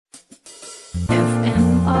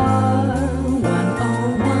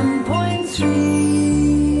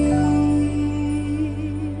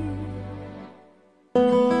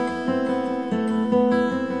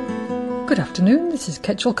this is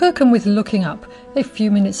Ketchel Kirkham with Looking Up, a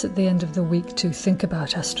few minutes at the end of the week to think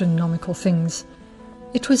about astronomical things.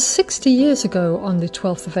 It was 60 years ago on the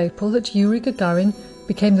 12th of April that Yuri Gagarin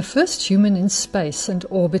became the first human in space and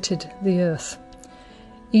orbited the Earth.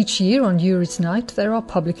 Each year on Yuri's Night there are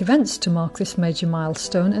public events to mark this major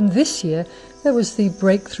milestone, and this year there was the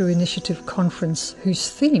Breakthrough Initiative Conference, whose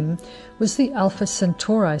theme was the Alpha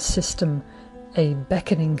Centauri system, a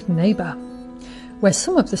beckoning neighbour, where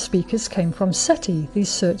some of the speakers came from SETI, the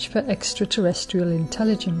Search for Extraterrestrial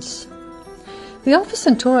Intelligence. The Alpha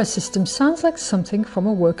Centauri system sounds like something from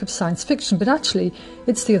a work of science fiction, but actually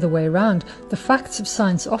it's the other way around. The facts of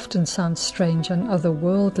science often sound strange and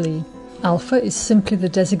otherworldly. Alpha is simply the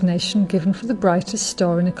designation given for the brightest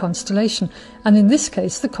star in a constellation, and in this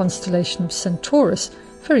case the constellation of Centaurus,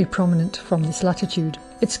 very prominent from this latitude.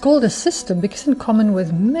 It's called a system because, in common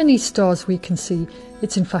with many stars we can see,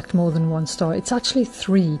 it's in fact more than one star. It's actually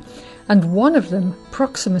three, and one of them,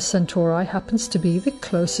 Proxima Centauri, happens to be the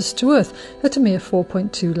closest to Earth at a mere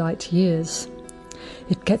 4.2 light years.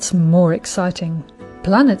 It gets more exciting.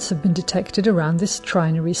 Planets have been detected around this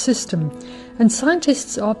trinary system, and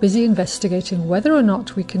scientists are busy investigating whether or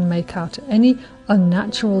not we can make out any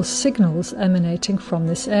unnatural signals emanating from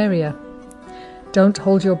this area. Don't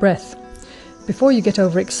hold your breath. Before you get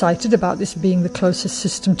overexcited about this being the closest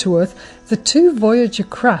system to Earth, the two Voyager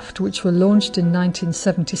craft, which were launched in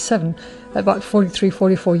 1977, about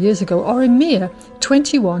 44 years ago, are a mere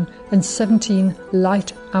 21 and 17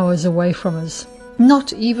 light hours away from us.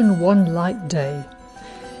 Not even one light day.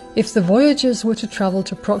 If the Voyagers were to travel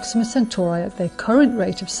to Proxima Centauri at their current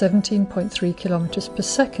rate of 17.3 kilometers per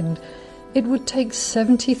second, it would take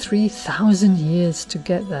 73,000 years to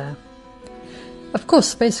get there. Of course,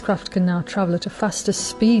 spacecraft can now travel at a faster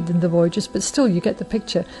speed than the Voyagers, but still you get the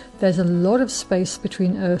picture. There's a lot of space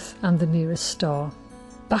between Earth and the nearest star.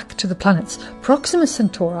 Back to the planets. Proxima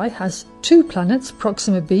Centauri has two planets,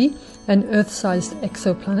 Proxima b, an Earth-sized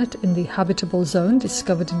exoplanet in the habitable zone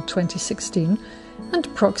discovered in 2016,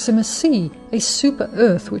 and Proxima c, a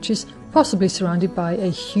super-Earth which is possibly surrounded by a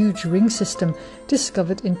huge ring system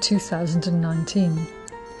discovered in 2019.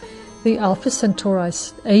 The Alpha Centauri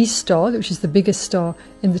A star, which is the biggest star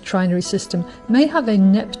in the trinary system, may have a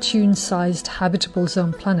Neptune-sized habitable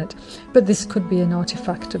zone planet, but this could be an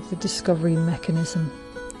artifact of the discovery mechanism.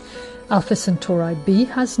 Alpha Centauri b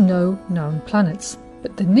has no known planets,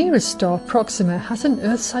 but the nearest star, Proxima, has an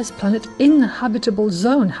Earth-sized planet in the habitable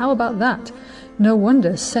zone. How about that? No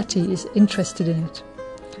wonder SETI is interested in it.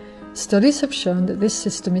 Studies have shown that this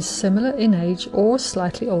system is similar in age or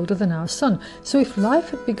slightly older than our Sun, so if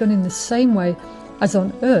life had begun in the same way as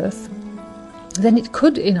on Earth, then it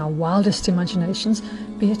could, in our wildest imaginations,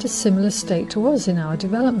 be at a similar state to us in our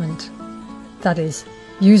development. That is,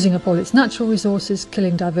 using up all its natural resources,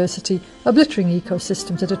 killing diversity, obliterating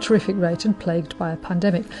ecosystems at a terrific rate, and plagued by a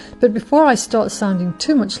pandemic. But before I start sounding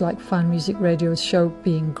too much like Fan Music Radio's show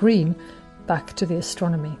Being Green, back to the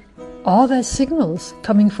astronomy. Are there signals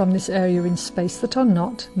coming from this area in space that are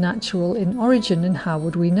not natural in origin, and how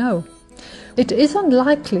would we know? It is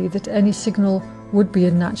unlikely that any signal would be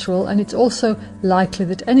unnatural, and it's also likely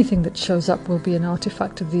that anything that shows up will be an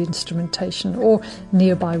artifact of the instrumentation or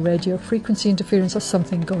nearby radio frequency interference or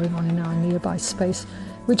something going on in our nearby space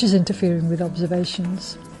which is interfering with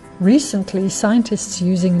observations. Recently, scientists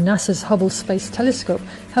using NASA's Hubble Space Telescope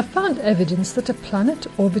have found evidence that a planet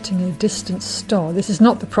orbiting a distant star, this is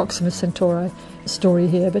not the Proxima Centauri story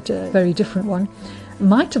here, but a very different one,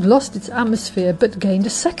 might have lost its atmosphere but gained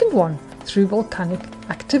a second one through volcanic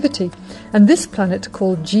activity. And this planet,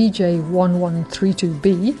 called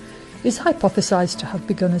GJ1132b, is hypothesized to have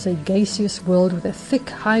begun as a gaseous world with a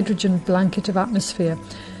thick hydrogen blanket of atmosphere.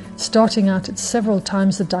 Starting out at several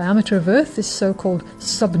times the diameter of Earth, this so-called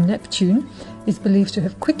sub-Neptune is believed to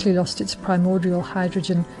have quickly lost its primordial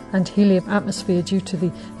hydrogen and helium atmosphere due to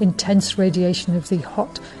the intense radiation of the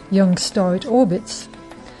hot young star it orbits.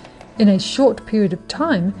 In a short period of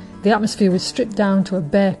time, the atmosphere was stripped down to a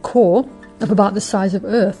bare core of about the size of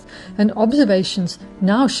Earth, and observations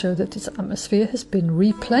now show that its atmosphere has been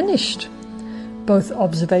replenished. Both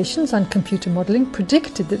observations and computer modelling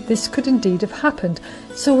predicted that this could indeed have happened,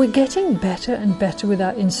 so we're getting better and better with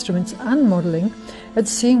our instruments and modelling at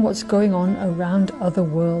seeing what's going on around other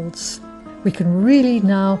worlds. We can really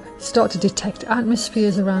now start to detect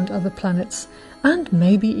atmospheres around other planets, and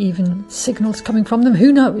maybe even signals coming from them,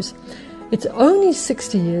 who knows? It's only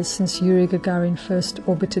 60 years since Yuri Gagarin first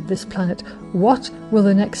orbited this planet. What will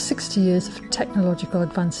the next 60 years of technological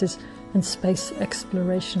advances and space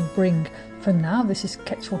exploration bring? For now, this is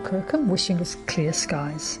Ketchel Kirkham wishing us clear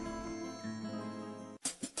skies.